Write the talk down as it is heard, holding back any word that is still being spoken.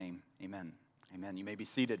Amen. Amen. You may be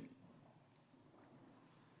seated.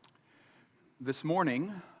 This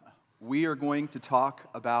morning, we are going to talk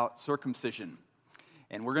about circumcision.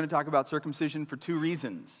 And we're going to talk about circumcision for two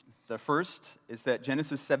reasons. The first is that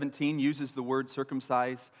Genesis 17 uses the word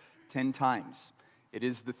circumcise 10 times. It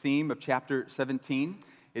is the theme of chapter 17.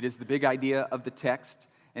 It is the big idea of the text.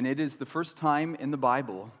 And it is the first time in the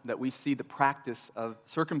Bible that we see the practice of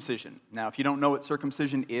circumcision. Now, if you don't know what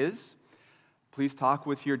circumcision is, please talk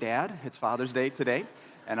with your dad. It's Father's Day today,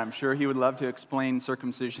 and I'm sure he would love to explain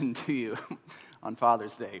circumcision to you on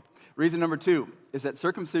Father's Day. Reason number two is that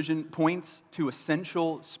circumcision points to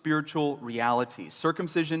essential spiritual realities.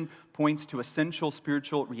 Circumcision points to essential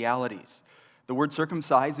spiritual realities. The word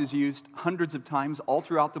circumcise is used hundreds of times all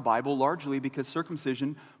throughout the Bible, largely because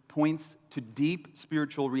circumcision points to deep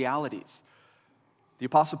spiritual realities. The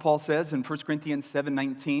Apostle Paul says in 1 Corinthians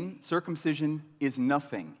 7:19, circumcision is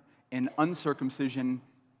nothing, and uncircumcision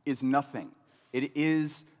is nothing. It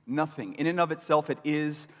is nothing. In and of itself, it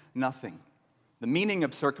is nothing. The meaning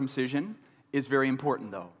of circumcision is very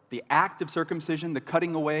important, though. The act of circumcision, the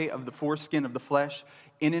cutting away of the foreskin of the flesh,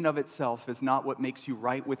 in and of itself is not what makes you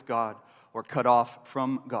right with God or cut off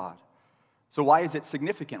from God. So why is it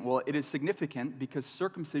significant? Well, it is significant because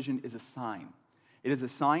circumcision is a sign. It is a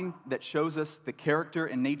sign that shows us the character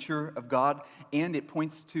and nature of God, and it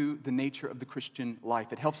points to the nature of the Christian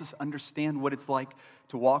life. It helps us understand what it's like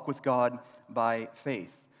to walk with God by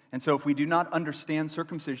faith. And so if we do not understand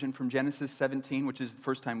circumcision from Genesis 17, which is the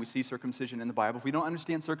first time we see circumcision in the Bible, if we don't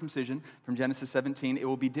understand circumcision from Genesis 17, it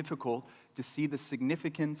will be difficult to see the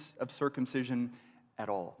significance of circumcision at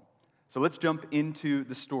all. So let's jump into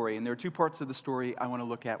the story, and there are two parts of the story I want to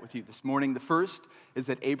look at with you this morning. The first is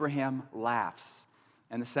that Abraham laughs.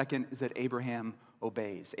 And the second is that Abraham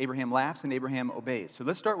obeys. Abraham laughs and Abraham obeys. So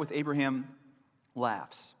let's start with Abraham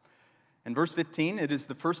laughs. In verse 15, it is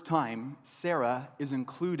the first time Sarah is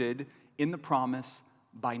included in the promise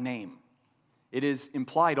by name. It is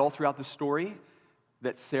implied all throughout the story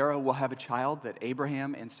that Sarah will have a child, that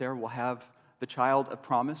Abraham and Sarah will have the child of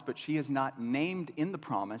promise, but she is not named in the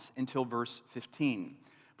promise until verse 15.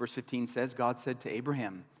 Verse 15 says, God said to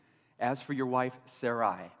Abraham, as for your wife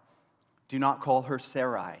Sarai, do not call her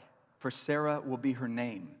Sarai, for Sarah will be her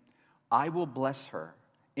name. I will bless her.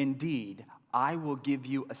 Indeed, I will give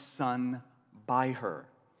you a son by her.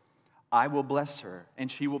 I will bless her, and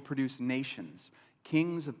she will produce nations.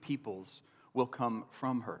 Kings of peoples will come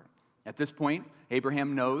from her. At this point,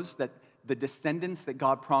 Abraham knows that the descendants that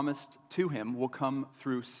God promised to him will come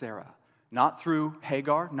through Sarah. Not through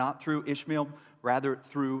Hagar, not through Ishmael, rather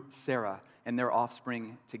through Sarah and their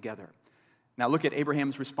offspring together. Now look at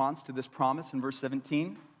Abraham's response to this promise in verse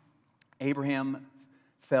 17. Abraham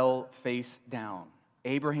fell face down.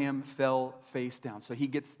 Abraham fell face down. So he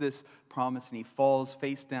gets this promise and he falls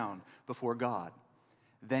face down before God.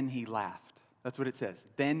 Then he laughed. That's what it says.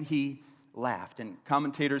 Then he laughed. And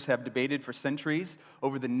commentators have debated for centuries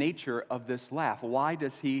over the nature of this laugh. Why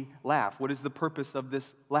does he laugh? What is the purpose of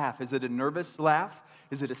this laugh? Is it a nervous laugh?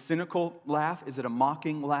 Is it a cynical laugh? Is it a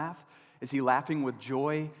mocking laugh? Is he laughing with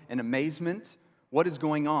joy and amazement? What is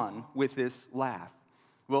going on with this laugh?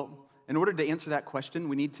 Well, in order to answer that question,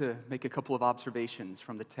 we need to make a couple of observations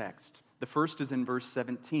from the text. The first is in verse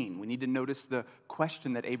 17. We need to notice the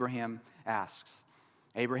question that Abraham asks.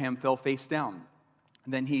 Abraham fell face down.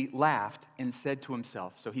 Then he laughed and said to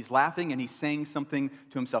himself. So he's laughing and he's saying something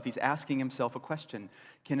to himself. He's asking himself a question.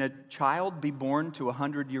 Can a child be born to a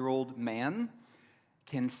 100-year-old man?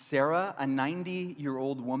 Can Sarah, a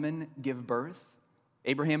 90-year-old woman, give birth?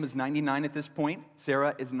 Abraham is 99 at this point.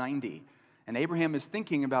 Sarah is 90. And Abraham is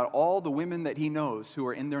thinking about all the women that he knows who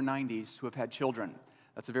are in their 90s who have had children.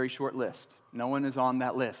 That's a very short list. No one is on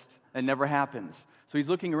that list. It never happens. So he's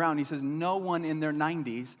looking around. He says, no one in their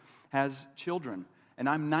 90s has children. And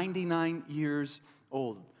I'm 99 years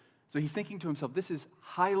old. So he's thinking to himself, this is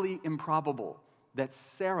highly improbable that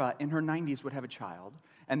Sarah in her 90s would have a child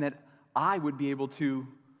and that I would be able to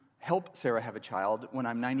help Sarah have a child when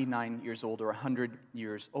I'm 99 years old or 100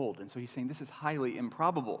 years old. And so he's saying this is highly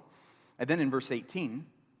improbable. And then in verse 18,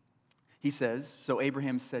 he says, so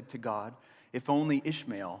Abraham said to God, if only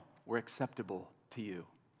Ishmael were acceptable to you.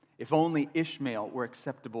 If only Ishmael were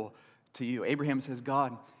acceptable to you. Abraham says,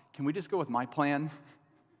 God, can we just go with my plan?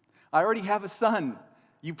 I already have a son.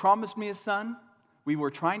 You promised me a son. We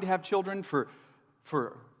were trying to have children for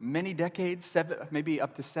many decades, maybe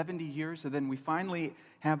up to 70 years, and then we finally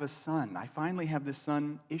have a son. I finally have this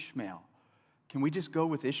son, Ishmael. Can we just go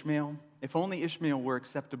with Ishmael? If only Ishmael were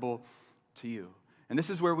acceptable to you. And this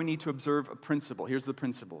is where we need to observe a principle. Here's the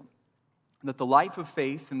principle. That the life of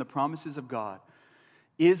faith and the promises of God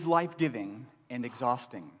is life-giving and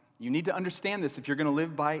exhausting. You need to understand this if you're going to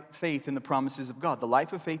live by faith in the promises of God. The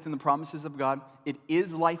life of faith in the promises of God, it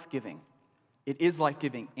is life-giving. It is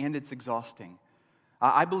life-giving, and it's exhausting.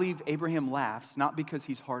 I believe Abraham laughs not because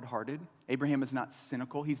he's hard-hearted. Abraham is not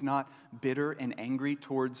cynical. He's not bitter and angry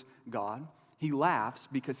towards God. He laughs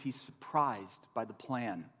because he's surprised by the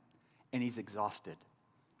plan, and he's exhausted.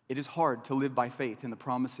 It is hard to live by faith in the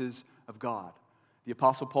promises of God. The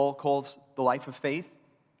Apostle Paul calls the life of faith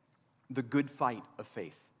the good fight of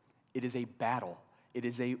faith. It is a battle. It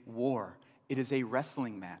is a war. It is a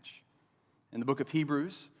wrestling match. In the book of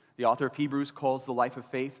Hebrews, the author of Hebrews calls the life of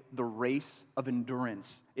faith the race of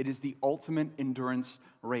endurance. It is the ultimate endurance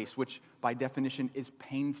race, which by definition is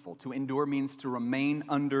painful. To endure means to remain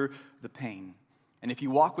under the pain. And if you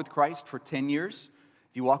walk with Christ for 10 years,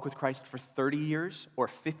 if you walk with Christ for 30 years or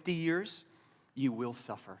 50 years, you will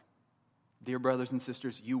suffer. Dear brothers and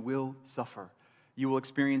sisters, you will suffer. You will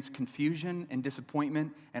experience confusion and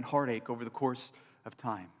disappointment and heartache over the course of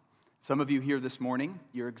time. Some of you here this morning,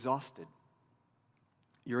 you're exhausted.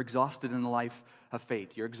 You're exhausted in the life of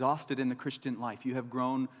faith. You're exhausted in the Christian life. You have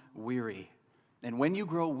grown weary. And when you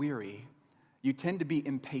grow weary, you tend to be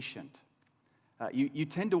impatient. You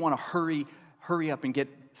tend to want to hurry up and get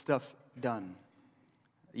stuff done.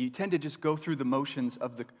 You tend to just go through the motions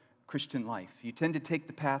of the Christian life. You tend to take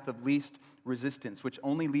the path of least resistance, which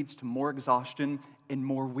only leads to more exhaustion and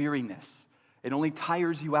more weariness. It only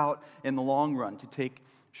tires you out in the long run to take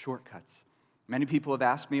shortcuts. Many people have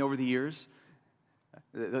asked me over the years,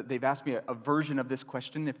 they've asked me a version of this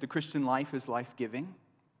question: if the Christian life is life-giving,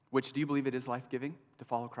 which do you believe it is life-giving to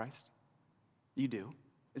follow Christ? You do.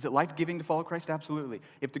 Is it life-giving to follow Christ? Absolutely.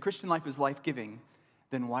 If the Christian life is life-giving,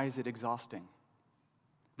 then why is it exhausting?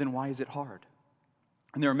 Then why is it hard?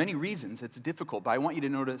 And there are many reasons it's difficult, but I want you to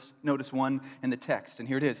notice one in the text, and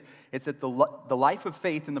here it is. It's that the life of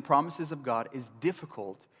faith and the promises of God is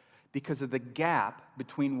difficult because of the gap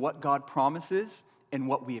between what God promises and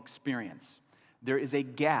what we experience. There is a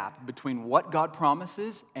gap between what God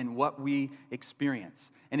promises and what we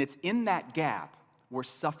experience. And it's in that gap where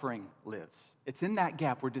suffering lives. It's in that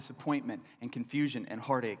gap where disappointment and confusion and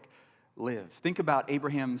heartache live. Think about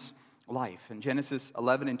Abraham's life. In Genesis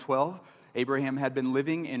 11 and 12, Abraham had been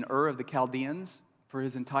living in Ur of the Chaldeans for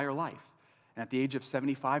his entire life. And at the age of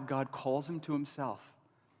 75, God calls him to himself.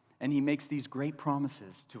 And he makes these great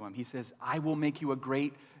promises to him. He says, I will make you a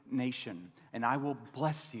great nation, and I will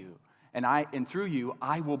bless you. And through you,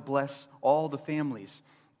 I will bless all the families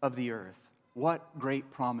of the earth. What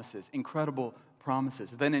great promises, incredible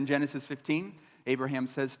promises. Then in Genesis 15, Abraham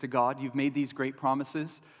says to God, you've made these great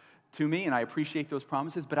promises to me, and I appreciate those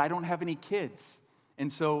promises, but I don't have any kids.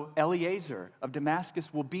 And so Eliezer of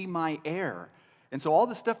Damascus will be my heir. And so all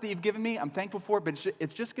the stuff that you've given me, I'm thankful for, but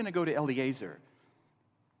it's just going to go to Eliezer,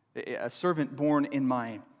 a servant born in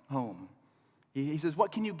my home. He says,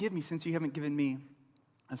 what can you give me since you haven't given me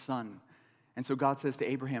a son? And so God says to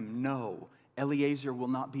Abraham, no, Eliezer will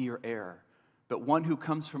not be your heir, but one who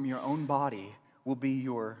comes from your own body will be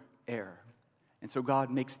your heir. And so God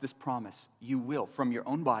makes this promise. You will, from your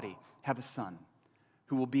own body, have a son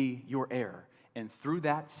who will be your heir. And through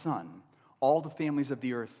that son, all the families of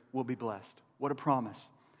the earth will be blessed. What a promise.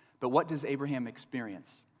 But what does Abraham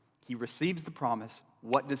experience? He receives the promise.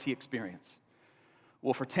 What does he experience?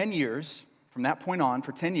 Well, for 10 years, from that point on,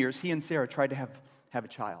 for 10 years, he and Sarah tried to have a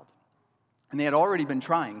child. And they had already been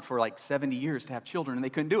trying for like 70 years to have children, and they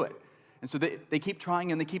couldn't do it. And so they keep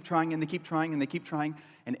trying, and they keep trying, and they keep trying, and they keep trying.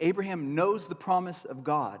 And Abraham knows the promise of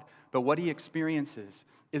God, but what he experiences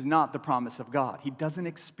is not the promise of God. He doesn't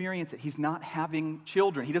experience it. He's not having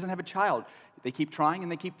children. He doesn't have a child. They keep trying,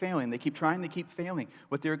 and they keep failing. They keep trying, they keep failing.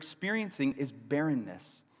 What they're experiencing is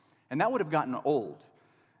barrenness. And that would have gotten old.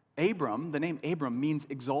 Abram, the name Abram means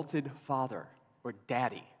exalted father or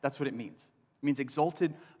daddy. That's what it means. It means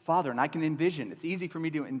exalted father. And I can envision, it's easy for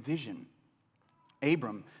me to envision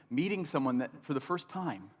Abram meeting someone that for the first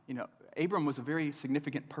time, Abram was a very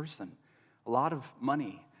significant person, a lot of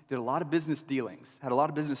money, did a lot of business dealings, had a lot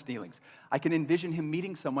of business dealings. I can envision him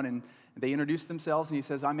meeting someone and they introduce themselves and he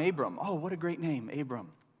says, I'm Abram. Oh, what a great name, Abram,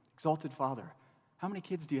 exalted father. How many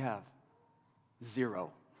kids do you have?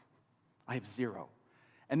 0. I have 0.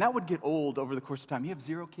 And that would get old over the course of time. You have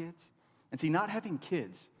 0 kids? And see, not having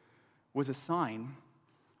kids was a sign,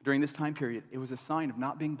 during this time period, it was a sign of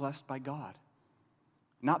not being blessed by God.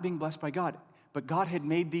 Not being blessed by God. But God had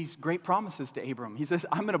made these great promises to Abram. He says,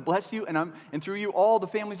 I'm going to bless you, and through you all the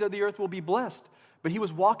families of the earth will be blessed. But he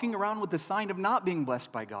was walking around with the sign of not being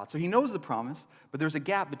blessed by God. So he knows the promise, but there's a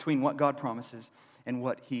gap between what God promises and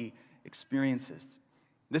what he experiences.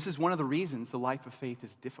 This is one of the reasons the life of faith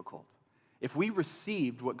is difficult. If we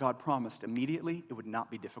received what God promised immediately, it would not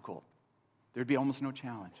be difficult. There'd be almost no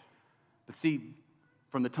challenge. But see,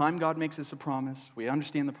 from the time God makes us a promise, we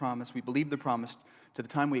understand the promise, we believe the promise, to the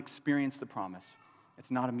time we experience the promise,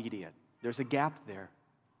 it's not immediate. There's a gap there.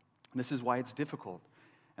 And this is why it's difficult.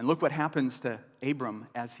 And look what happens to Abram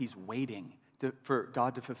as he's waiting for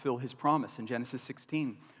God to fulfill his promise. In Genesis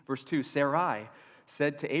 16, verse 2, Sarai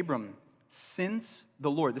said to Abram, since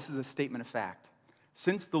the Lord, this is a statement of fact,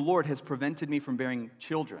 since the Lord has prevented me from bearing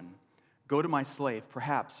children, go to my slave,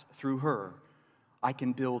 perhaps through her I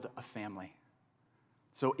can build a family.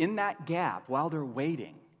 So in that gap, while they're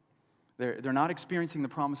waiting, they're not experiencing the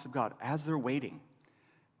promise of God. As they're waiting,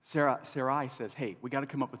 Sarai says, hey, we got to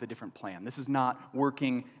come up with a different plan. This is not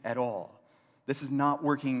working at all. This is not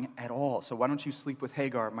working at all. So why don't you sleep with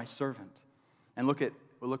Hagar, my servant? And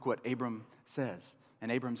look what Abram says.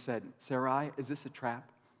 And Abram said, Sarai, is this a trap?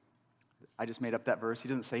 I just made up that verse. He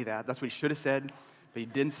doesn't say that. That's what he should have said, but he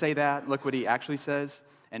didn't say that. Look what he actually says.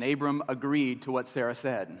 And Abram agreed to what Sarah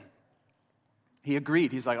said. He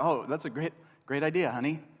agreed. He's like, oh, that's a great idea,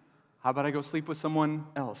 honey. How about I go sleep with someone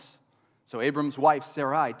else? So Abram's wife,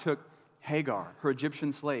 Sarai, took Hagar, her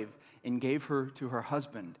Egyptian slave, and gave her to her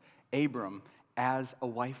husband, Abram, as a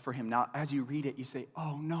wife for him. Now, as you read it, you say,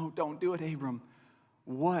 oh, no, don't do it, Abram.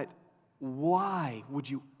 What? Why would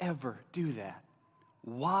you ever do that?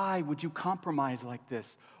 Why would you compromise like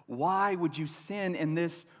this? Why would you sin in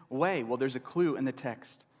this way? Well, there's a clue in the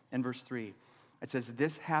text in verse 3. It says,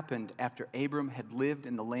 this happened after Abram had lived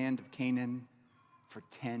in the land of Canaan for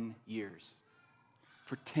 10 years.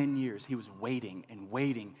 For 10 years, he was waiting and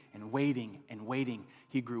waiting and waiting and waiting.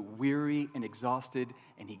 He grew weary and exhausted,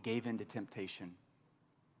 and he gave in to temptation.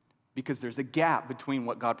 Because there's a gap between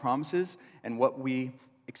what God promises and what we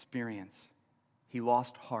experience. He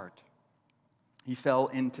lost heart. He fell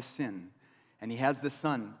into sin. And he has this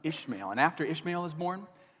son, Ishmael. And after Ishmael is born,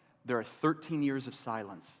 there are 13 years of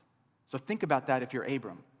silence. So think about that if you're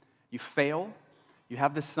Abram. You fail. You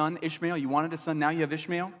have this son, Ishmael. You wanted a son, now you have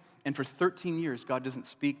Ishmael. And for 13 years, God doesn't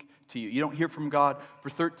speak to you. You don't hear from God for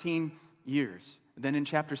 13 years. Then in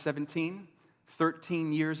chapter 17,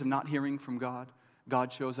 13 years of not hearing from God,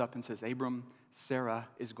 God shows up and says, Abram, Sarah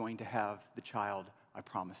is going to have the child I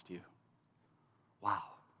promised you. Wow.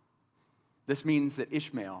 This means that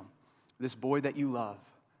Ishmael, this boy that you love,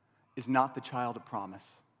 is not the child of promise.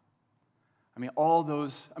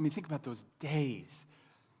 Think about those days,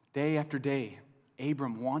 day after day,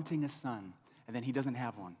 Abram wanting a son, and then he doesn't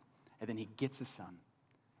have one. And then he gets a son,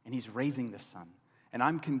 and he's raising this son. And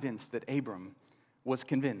I'm convinced that Abram was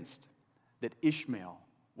convinced that Ishmael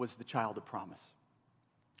was the child of promise.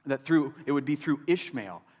 That it would be through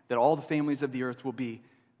Ishmael that all the families of the earth will be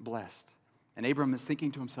blessed. And Abram is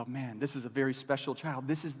thinking to himself, man, this is a very special child.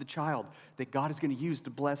 This is the child that God is going to use to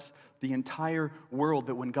bless the entire world.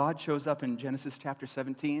 But when God shows up in Genesis chapter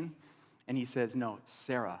 17, and he says, no,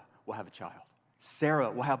 Sarah will have a child.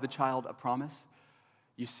 Sarah will have the child of promise.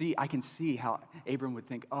 You see, I can see how Abram would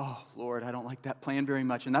think, oh, Lord, I don't like that plan very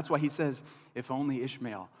much. And that's why he says, if only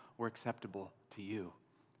Ishmael were acceptable to you.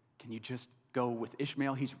 Can you just go with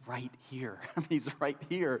Ishmael? He's right here. He's right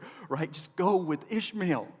here, right? Just go with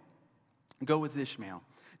Ishmael. Go with Ishmael.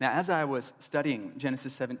 Now, as I was studying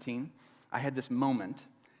Genesis 17, I had this moment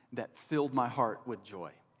that filled my heart with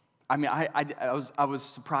joy. I was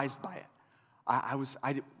surprised by it. I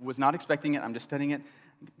was not expecting it. I'm just studying it,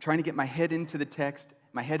 trying to get my head into the text,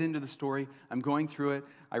 my head into the story. I'm going through it.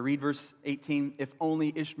 I read verse 18. If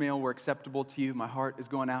only Ishmael were acceptable to you, my heart is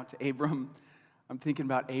going out to Abram. I'm thinking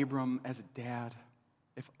about Abram as a dad.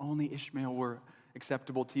 If only Ishmael were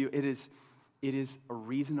acceptable to you. It is a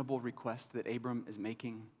reasonable request that Abram is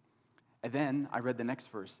making. And then I read the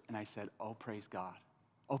next verse, and I said, oh, praise God.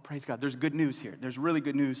 Oh, praise God. There's good news here. There's really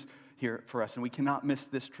good news here for us, and we cannot miss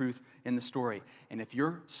this truth in the story. And if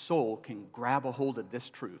your soul can grab a hold of this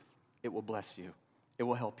truth, it will bless you. It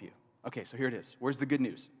will help you. Okay, so here it is. Where's the good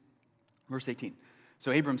news? Verse 18.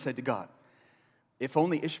 So Abram said to God, if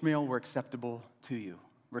only Ishmael were acceptable to you.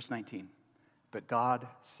 Verse 19. But God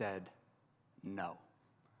said, no.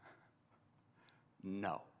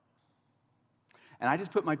 No. And I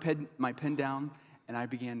just put my pen down, and I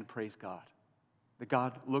began to praise God. That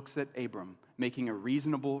God looks at Abram, making a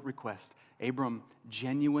reasonable request. Abram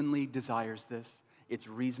genuinely desires this. It's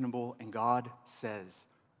reasonable, and God says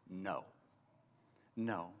no.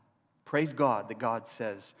 No. Praise God that God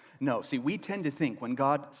says no. See, we tend to think when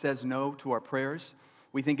God says no to our prayers,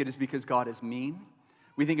 we think it is because God is mean.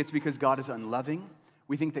 We think it's because God is unloving.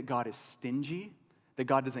 We think that God is stingy, that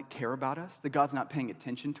God doesn't care about us, that God's not paying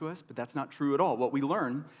attention to us, but that's not true at all. What we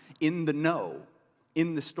learn in the no,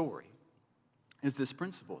 in the story, is this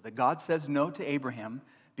principle that God says no to Abraham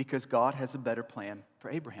because God has a better plan for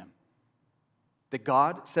Abraham. That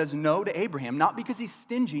God says no to Abraham, not because he's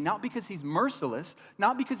stingy, not because he's merciless,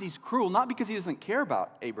 not because he's cruel, not because he doesn't care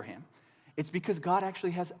about Abraham. It's because God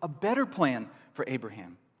actually has a better plan for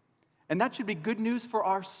Abraham. And that should be good news for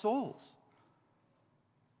our souls.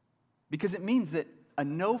 Because it means that a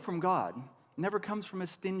no from God never comes from a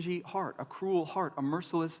stingy heart, a cruel heart, a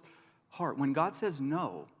merciless heart. When God says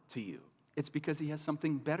no to you, it's because he has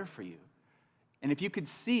something better for you. And if you could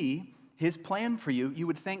see his plan for you, you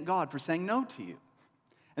would thank God for saying no to you.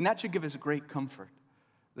 And that should give us great comfort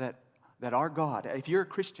that our God, if you're a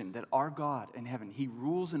Christian, that our God in heaven, he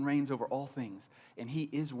rules and reigns over all things, and he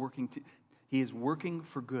is working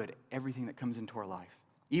for good everything that comes into our life,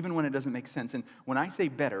 even when it doesn't make sense. And when I say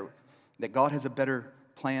better, that God has a better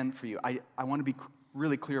plan for you, I want to be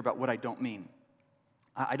really clear about what I don't mean.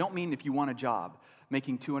 I don't mean if you want a job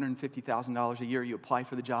making $250,000 a year, you apply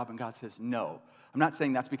for the job and God says no. I'm not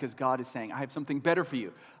saying that's because God is saying, I have something better for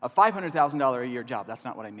you, a $500,000 a year job. That's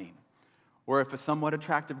not what I mean. Or if a somewhat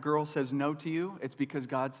attractive girl says no to you, it's because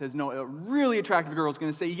God says no. A really attractive girl is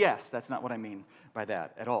going to say yes. That's not what I mean by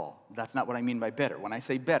that at all. That's not what I mean by better. When I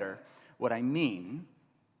say better, what I mean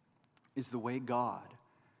is the way God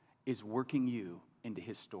is working you into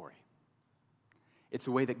his story. It's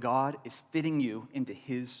the way that God is fitting you into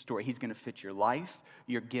his story. He's going to fit your life,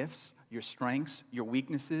 your gifts, your strengths, your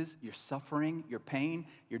weaknesses, your suffering, your pain,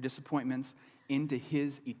 your disappointments into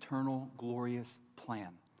his eternal, glorious plan.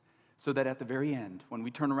 So that at the very end, when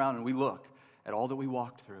we turn around and we look at all that we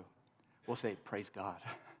walked through, we'll say, praise God.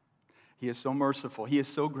 He is so merciful. He is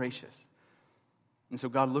so gracious. And so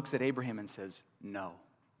God looks at Abraham and says, no,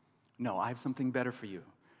 I have something better for you.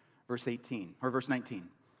 Verse 19.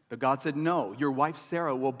 But God said, no, your wife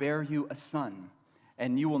Sarah will bear you a son,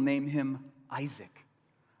 and you will name him Isaac.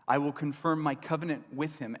 I will confirm my covenant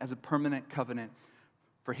with him as a permanent covenant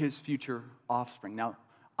for his future offspring. Now,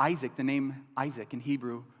 Isaac, the name Isaac in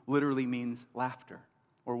Hebrew, literally means laughter,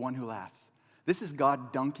 or one who laughs. This is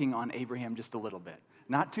God dunking on Abraham just a little bit.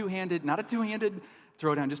 Not a two-handed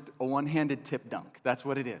throwdown, just a one-handed tip dunk. That's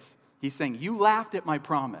what it is. He's saying, you laughed at my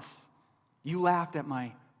promise. You laughed at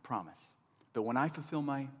my promise. But when I fulfill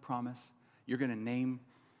my promise, you're going to name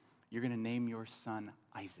your son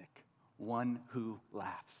Isaac, one who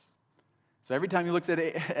laughs. So every time he looks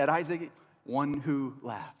at Isaac, one who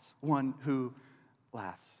laughs, one who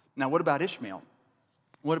laughs. Now, what about Ishmael?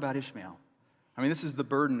 I mean, this is the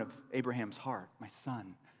burden of Abraham's heart. My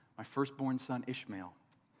son, my firstborn son Ishmael.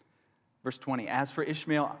 Verse 20, as for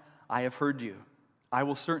Ishmael, I have heard you. I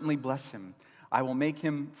will certainly bless him. I will make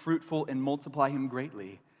him fruitful and multiply him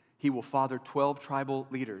greatly. He will father 12 tribal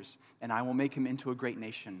leaders, and I will make him into a great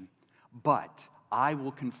nation. But I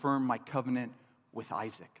will confirm my covenant with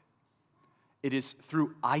Isaac. It is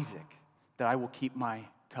through Isaac that I will keep my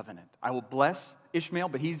covenant. I will bless Ishmael,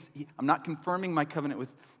 but I'm not confirming my covenant with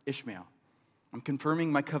Ishmael. I'm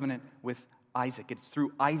confirming my covenant with Isaac. It's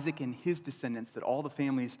through Isaac and his descendants that all the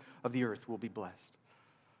families of the earth will be blessed.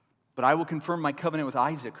 But I will confirm my covenant with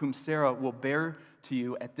Isaac, whom Sarah will bear to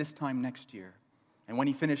you at this time next year. And when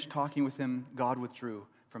he finished talking with him, God withdrew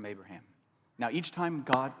from Abraham. Now, each time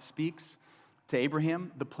God speaks to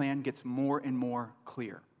Abraham, the plan gets more and more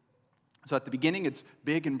clear. So at the beginning, it's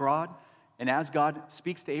big and broad. And as God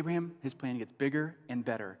speaks to Abraham, his plan gets bigger and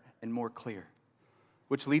better and more clear.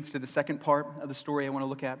 Which leads to the second part of the story I want to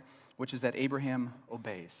look at, which is that Abraham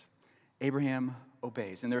obeys. Abraham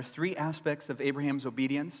obeys. And there are three aspects of Abraham's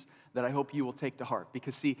obedience that I hope you will take to heart.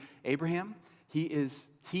 Because see, Abraham, he is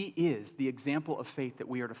the example of faith that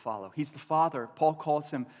we are to follow. He's the father. Paul calls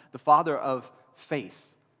him the father of faith.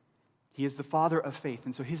 He is the father of faith.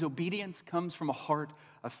 And so his obedience comes from a heart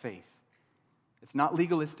of faith. It's not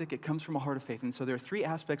legalistic. It comes from a heart of faith. And so there are three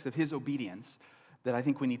aspects of his obedience that I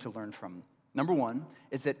think we need to learn from. Number one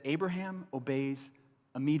is that Abraham obeys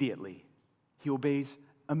immediately. He obeys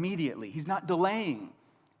immediately. He's not delaying.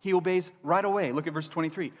 He obeys right away. Look at verse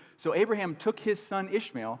 23. So Abraham took his son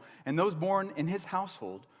Ishmael and those born in his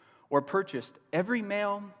household, or purchased every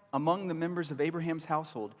male among the members of Abraham's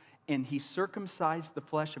household, and he circumcised the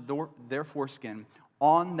flesh of their foreskin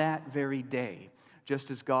on that very day, just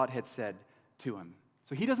as God had said to him.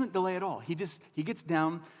 So he doesn't delay at all. He gets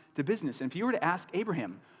down to business. And if you were to ask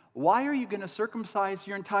Abraham, why are you going to circumcise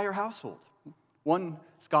your entire household? One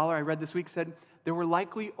scholar I read this week said there were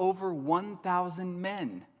likely over 1,000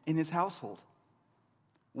 men in his household.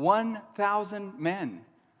 1,000 men.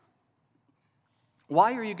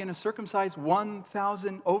 Why are you going to circumcise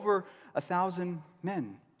over 1,000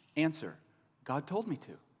 men? Answer, God told me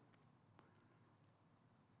to.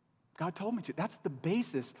 God told me to. That's the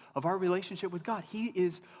basis of our relationship with God. He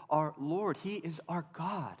is our Lord. He is our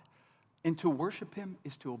God. And to worship him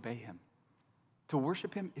is to obey him. To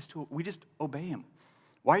worship him is we just obey him.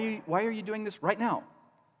 Why are you doing this right now?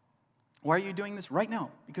 Why are you doing this right now?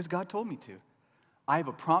 Because God told me to. I have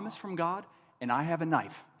a promise from God, and I have a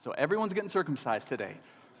knife. So everyone's getting circumcised today.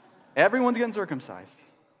 Everyone's getting circumcised.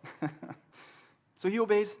 So he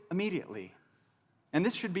obeys immediately. And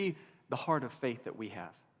this should be the heart of faith that we have.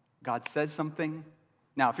 God says something.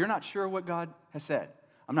 Now, if you're not sure what God has said,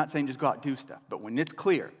 I'm not saying just go out and do stuff. But when it's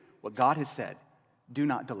clear what God has said, do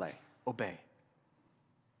not delay. Obey.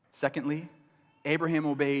 Secondly, Abraham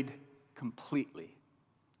obeyed completely.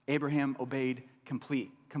 Abraham obeyed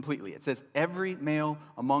completely. It says, every male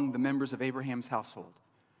among the members of Abraham's household,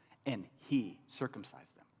 and he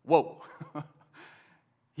circumcised them. Whoa.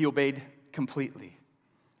 He obeyed completely.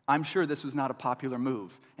 I'm sure this was not a popular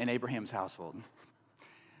move in Abraham's household.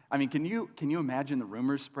 I mean, can you imagine the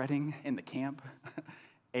rumors spreading in the camp?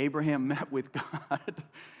 Abraham met with God,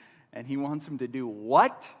 and he wants him to do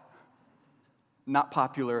what? Not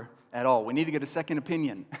popular at all. We need to get a second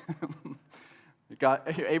opinion.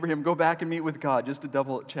 Abraham, go back and meet with God just to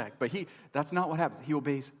double check. But that's not what happens. He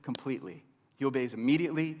obeys completely. He obeys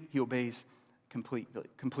immediately. He obeys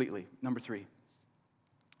completely. Number 3,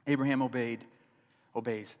 Abraham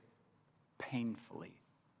obeys painfully.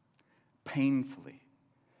 Painfully.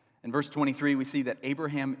 In verse 23, we see that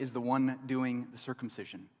Abraham is the one doing the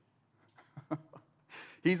circumcision.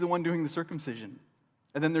 He's the one doing the circumcision.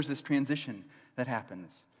 And then there's this transition that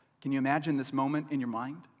happens. Can you imagine this moment in your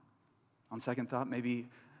mind? On second thought, maybe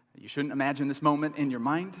you shouldn't imagine this moment in your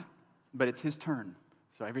mind, but it's his turn.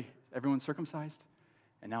 So everyone's circumcised,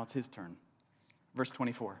 and now it's his turn. Verse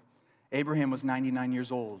 24, Abraham was 99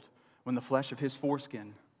 years old when the flesh of his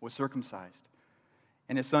foreskin was circumcised,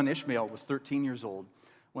 and his son Ishmael was 13 years old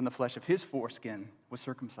when the flesh of his foreskin was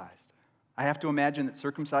circumcised. I have to imagine that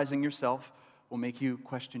circumcising yourself will make you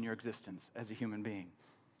question your existence as a human being.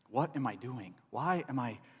 What am I doing? Why am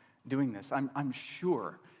I doing this? I'm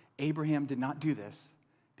sure Abraham did not do this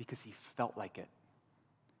because he felt like it.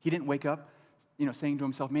 He didn't wake up, saying to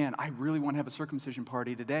himself, man, I really want to have a circumcision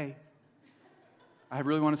party today. I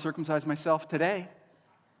really want to circumcise myself today.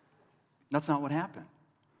 That's not what happened.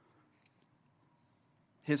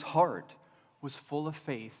 His heart was full of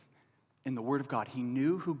faith in the Word of God. He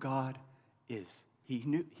knew who God is.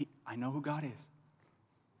 I know who God is.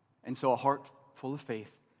 And so a heart full of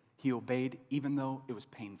faith, he obeyed even though it was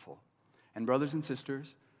painful. And brothers and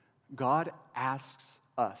sisters, God asks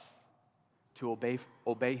us to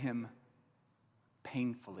obey him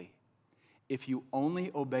painfully. If you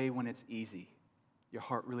only obey when it's easy, your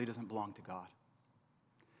heart really doesn't belong to God.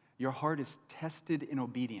 Your heart is tested in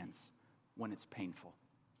obedience when it's painful,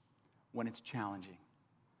 when it's challenging,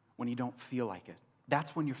 when you don't feel like it.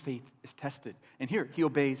 That's when your faith is tested. And here, he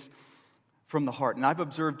obeys from the heart. And I've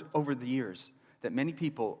observed over the years that many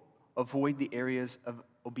people avoid the areas of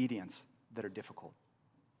obedience that are difficult.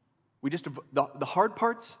 The hard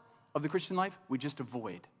parts of the Christian life, we just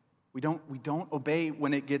avoid. We don't obey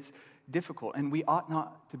when it gets difficult, and we ought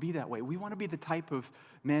not to be that way. We want to be the type of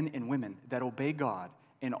men and women that obey God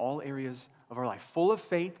in all areas of our life, full of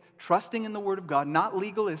faith, trusting in the Word of God, not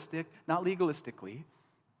legalistically,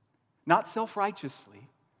 not self-righteously,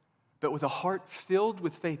 but with a heart filled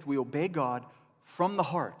with faith. We obey God from the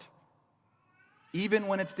heart, even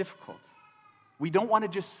when it's difficult. We don't want to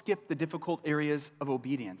just skip the difficult areas of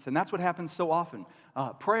obedience, and that's what happens so often.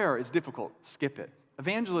 Prayer is difficult, skip it.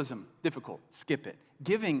 Evangelism, difficult, skip it.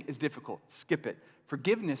 Giving is difficult, skip it.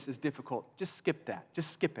 Forgiveness is difficult, just skip that,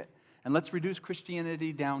 just skip it. And let's reduce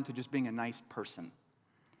Christianity down to just being a nice person.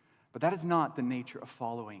 But that is not the nature of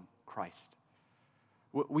following Christ.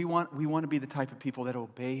 We want to be the type of people that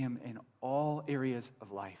obey him in all areas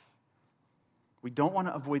of life. We don't want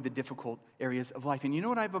to avoid the difficult areas of life. And you know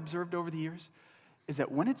what I've observed over the years? Is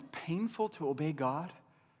that when it's painful to obey God,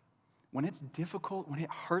 when it's difficult, when it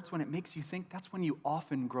hurts, when it makes you think, that's when you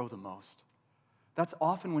often grow the most. That's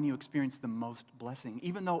often when you experience the most blessing,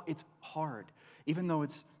 even though it's hard, even though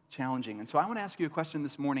it's challenging. And so I want to ask you a question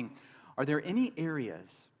this morning. Are there any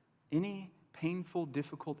areas, any painful,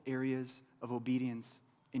 difficult areas of obedience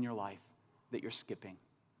in your life that you're skipping?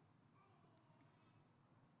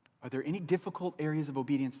 Are there any difficult areas of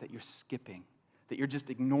obedience that you're skipping, that you're just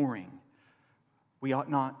ignoring? We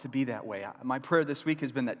ought not to be that way. My prayer this week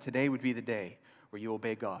has been that today would be the day where you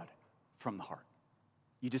obey God from the heart.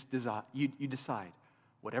 You just decide,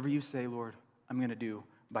 whatever you say, Lord, I'm going to do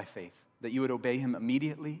by faith. That you would obey him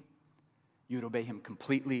immediately, you would obey him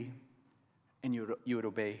completely, and you would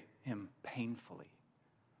obey him painfully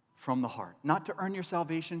from the heart. Not to earn your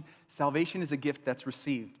salvation. Salvation is a gift that's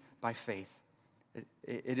received by faith.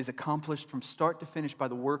 It is accomplished from start to finish by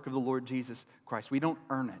the work of the Lord Jesus Christ. We don't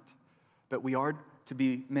earn it, but we are to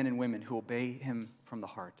be men and women who obey him from the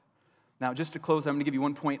heart. Now, just to close, I'm going to give you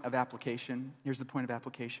one point of application. Here's the point of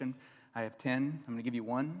application. I have 10. I'm going to give you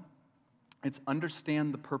one. It's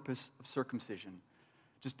understand the purpose of circumcision.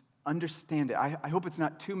 Just understand it. I hope it's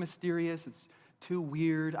not too mysterious. It's too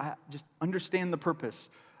weird. Just understand the purpose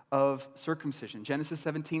of circumcision. Genesis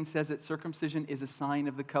 17 says that circumcision is a sign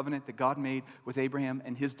of the covenant that God made with Abraham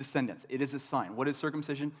and his descendants. It is a sign. What is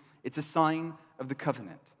circumcision? It's a sign of the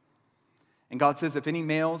covenant. And God says if any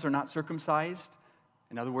males are not circumcised,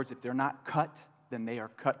 in other words, if they're not cut, then they are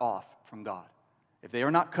cut off from God. If they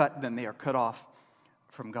are not cut, then they are cut off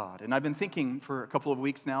from God. And I've been thinking for a couple of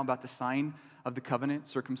weeks now about the sign of the covenant,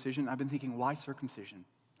 circumcision. I've been thinking, why circumcision?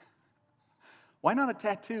 Why not a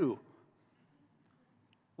tattoo?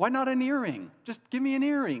 Why not an earring? Just give me an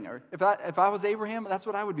earring. Or if I was Abraham, that's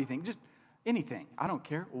what I would be thinking. Just anything. I don't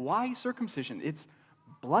care. Why circumcision? It's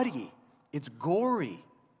bloody. It's gory.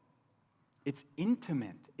 It's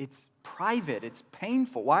intimate. It's private. It's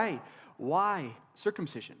painful. Why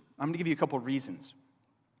circumcision? I'm going to give you a couple of reasons.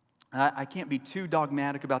 I can't be too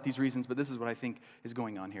dogmatic about these reasons, but this is what I think is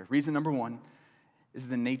going on here. Reason number one is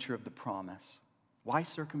the nature of the promise. Why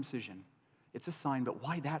circumcision? It's a sign, but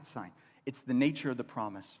why that sign? It's the nature of the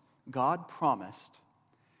promise. God promised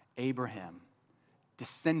Abraham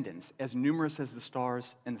descendants as numerous as the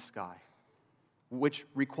stars in the sky, which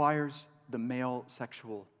requires the male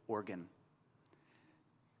sexual organ.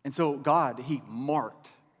 And so God, he marked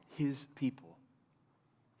his people.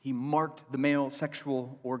 He marked the male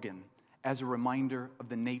sexual organ as a reminder of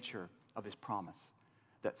the nature of his promise,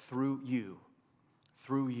 that through you,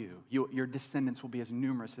 your descendants will be as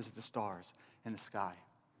numerous as the stars in the sky.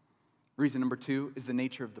 Reason number two is the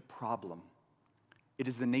nature of the problem. It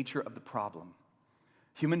is the nature of the problem.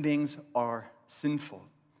 Human beings are sinful,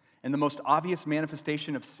 and the most obvious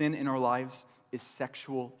manifestation of sin in our lives is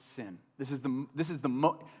sexual sin. This is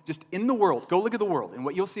just in the world. Go look at the world, and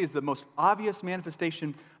what you'll see is the most obvious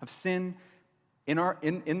manifestation of sin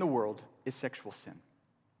in the world is sexual sin.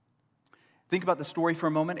 Think about the story for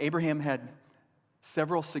a moment. Abraham had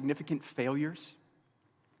several significant failures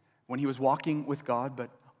when he was walking with God,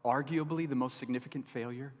 but arguably the most significant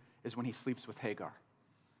failure is when he sleeps with Hagar.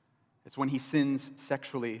 It's when he sins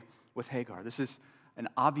sexually with Hagar. This is an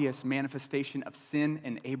obvious manifestation of sin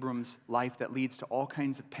in Abram's life that leads to all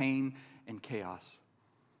kinds of pain and chaos.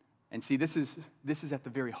 And see, this is at the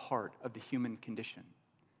very heart of the human condition.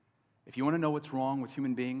 If you want to know what's wrong with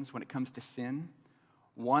human beings when it comes to sin,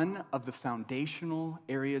 one of the foundational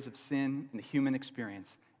areas of sin in the human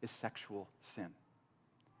experience is sexual sin.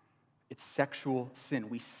 It's sexual sin.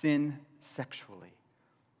 We sin sexually.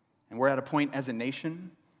 And we're at a point as a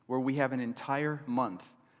nation where we have an entire month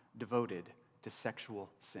devoted to sexual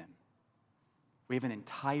sin. We have an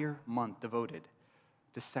entire month devoted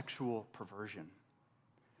to sexual perversion.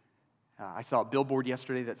 I saw a billboard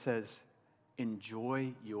yesterday that says,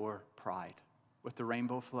 "Enjoy your pride," with the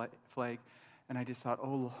rainbow flag. And I just thought,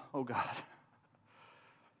 oh God.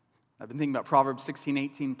 I've been thinking about Proverbs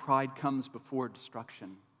 16:18, pride comes before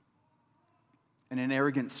destruction, and an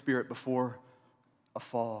arrogant spirit before a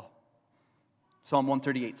fall. Psalm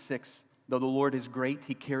 138:6, though the Lord is great,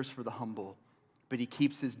 he cares for the humble, but he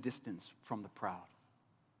keeps his distance from the proud.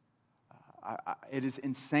 It is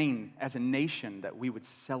insane as a nation that we would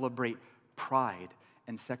celebrate pride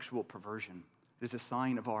and sexual perversion. It is a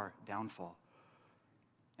sign of our downfall.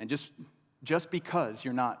 And just because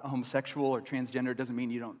you're not homosexual or transgender doesn't mean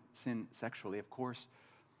you don't sin sexually. Of course,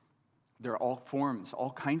 there are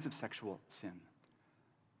all kinds of sexual sin.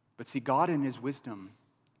 But see, God in his wisdom,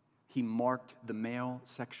 he marked the male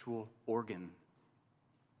sexual organ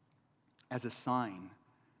as a sign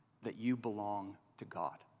that you belong to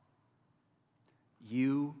God.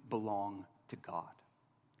 You belong to God.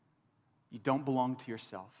 You don't belong to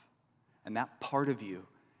yourself. And that part of you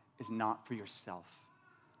is not for yourself.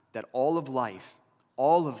 That all of life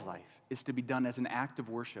is to be done as an act of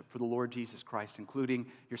worship for the Lord Jesus Christ, including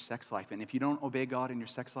your sex life. And if you don't obey God in your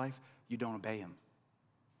sex life, you don't obey him.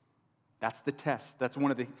 That's the test. That's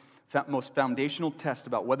one of the most foundational tests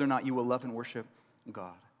about whether or not you will love and worship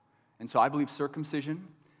God. And so I believe circumcision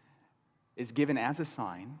is given as a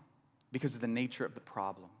sign because of the nature of the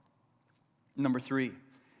problem. Number 3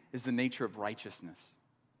 is the nature of righteousness.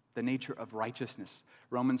 The nature of righteousness.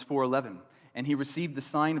 Romans 4:11. And he received the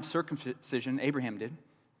sign of circumcision, Abraham did,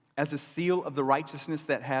 as a seal of the righteousness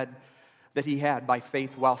that he had by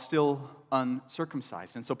faith while still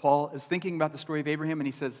uncircumcised. And so Paul is thinking about the story of Abraham, and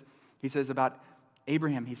he says about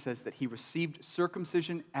Abraham, he says that he received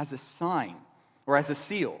circumcision as a sign or as a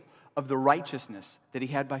seal of the righteousness that he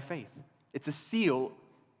had by faith. It's a seal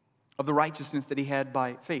of the righteousness that he had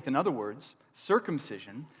by faith. In other words,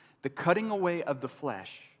 circumcision, the cutting away of the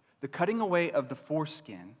flesh, the cutting away of the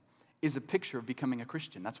foreskin, is a picture of becoming a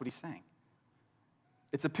Christian. That's what he's saying.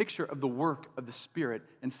 It's a picture of the work of the Spirit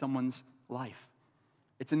in someone's life.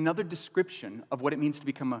 It's another description of what it means to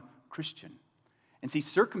become a Christian. And see,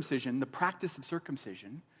 circumcision, the practice of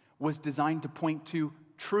circumcision, was designed to point to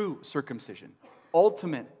true circumcision,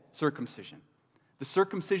 ultimate circumcision, the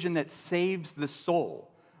circumcision that saves the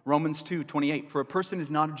soul. Romans 2:28, for a person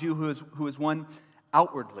is not a Jew who is one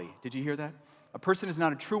outwardly. Did you hear that? A person is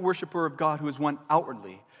not a true worshiper of God who is one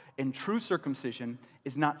outwardly. And true circumcision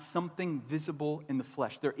is not something visible in the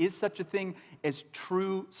flesh. There is such a thing as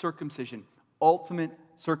true circumcision, ultimate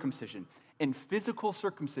circumcision. And physical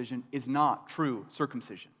circumcision is not true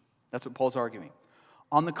circumcision. That's what Paul's arguing.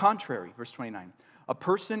 On the contrary, verse 29, a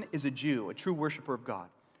person is a Jew, a true worshiper of God,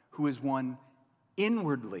 who is one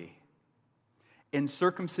inwardly. And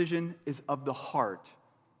circumcision is of the heart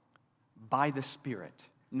by the Spirit,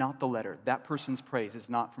 not the letter. That person's praise is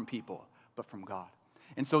not from people, but from God.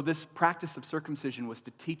 And so this practice of circumcision was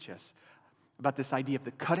to teach us about this idea of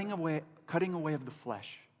the cutting away of the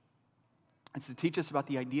flesh. It's to teach us about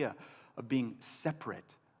the idea of being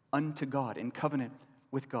separate unto God, in covenant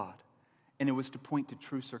with God. And it was to point to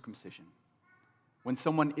true circumcision. When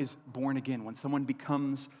someone is born again, when someone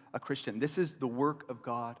becomes a Christian, this is the work of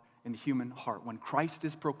God in the human heart. When Christ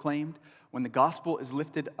is proclaimed, when the gospel is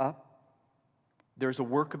lifted up, there's a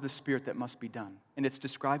work of the Spirit that must be done. And it's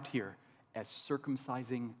described here as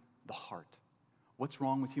circumcising the heart. What's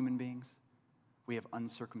wrong with human beings? We have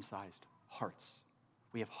uncircumcised hearts.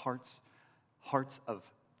 We have hearts of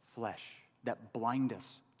flesh that blind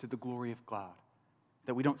us to the glory of God,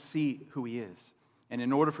 that we don't see who He is. And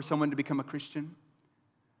in order for someone to become a Christian,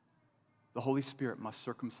 the Holy Spirit must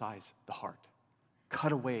circumcise the heart,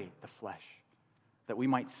 cut away the flesh, that we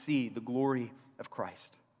might see the glory of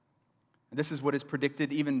Christ. And this is what is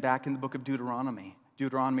predicted even back in the book of Deuteronomy.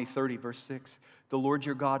 Deuteronomy 30, verse 6. The Lord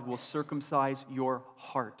your God will circumcise your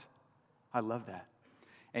heart. I love that.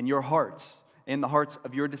 And your hearts, and the hearts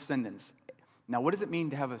of your descendants. Now, what does it mean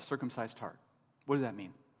to have a circumcised heart? What does that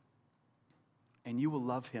mean? And you will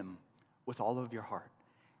love Him with all of your heart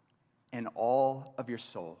and all of your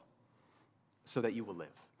soul, so that you will live.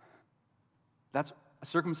 That's a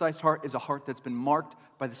circumcised heart is a heart that's been marked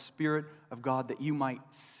by the Spirit of God, that you might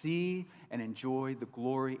see and enjoy the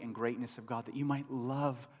glory and greatness of God, that you might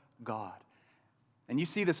love God. And you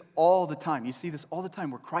see this all the time. You see this all the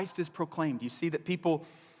time where Christ is proclaimed. You see that people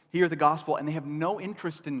hear the gospel and they have no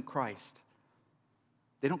interest in Christ.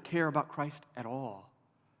 They don't care about Christ at all.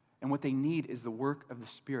 And what they need is the work of the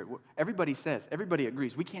Spirit. Everybody says, everybody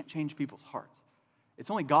agrees, we can't change people's hearts.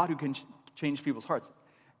 It's only God who can change people's hearts.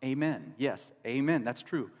 Amen. Yes, amen. That's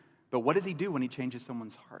true. But what does He do when He changes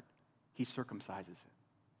someone's heart? He circumcises it.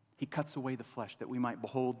 He cuts away the flesh that we might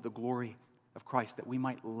behold the glory of Christ, that we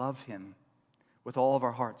might love Him with all of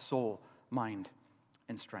our heart, soul, mind,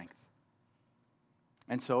 and strength.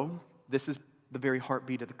 And so, this is the very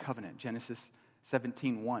heartbeat of the covenant. Genesis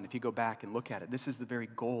 17:1. If you go back and look at it, this is the very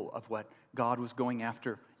goal of what God was going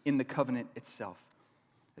after in the covenant itself.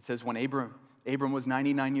 It says, when Abram was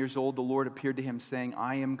 99 years old, the Lord appeared to him saying,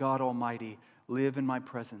 I am God Almighty, live in my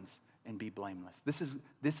presence and be blameless.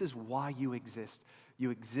 This is why you exist. You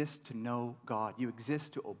exist to know God. You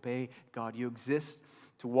exist to obey God. You exist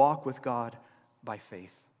to walk with God by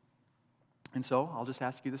faith. And so, I'll just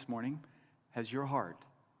ask you this morning, has your heart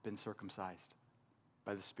been circumcised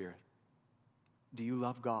by the Spirit? Do you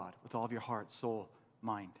love God with all of your heart, soul,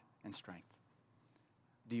 mind, and strength?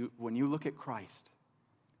 When you look at Christ,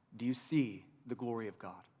 do you see the glory of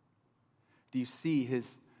God? Do you see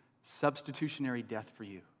His substitutionary death for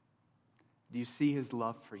you? Do you see His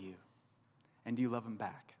love for you? And do you love Him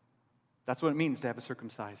back? That's what it means to have a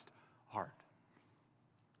circumcised heart.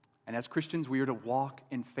 And as Christians, we are to walk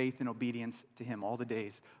in faith and obedience to Him all the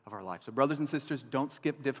days of our life. So brothers and sisters, don't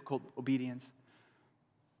skip difficult obedience.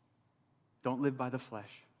 Don't live by the flesh.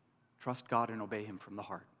 Trust God and obey Him from the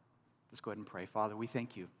heart. Let's go ahead and pray. Father, we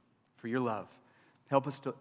thank You for Your love. Help us to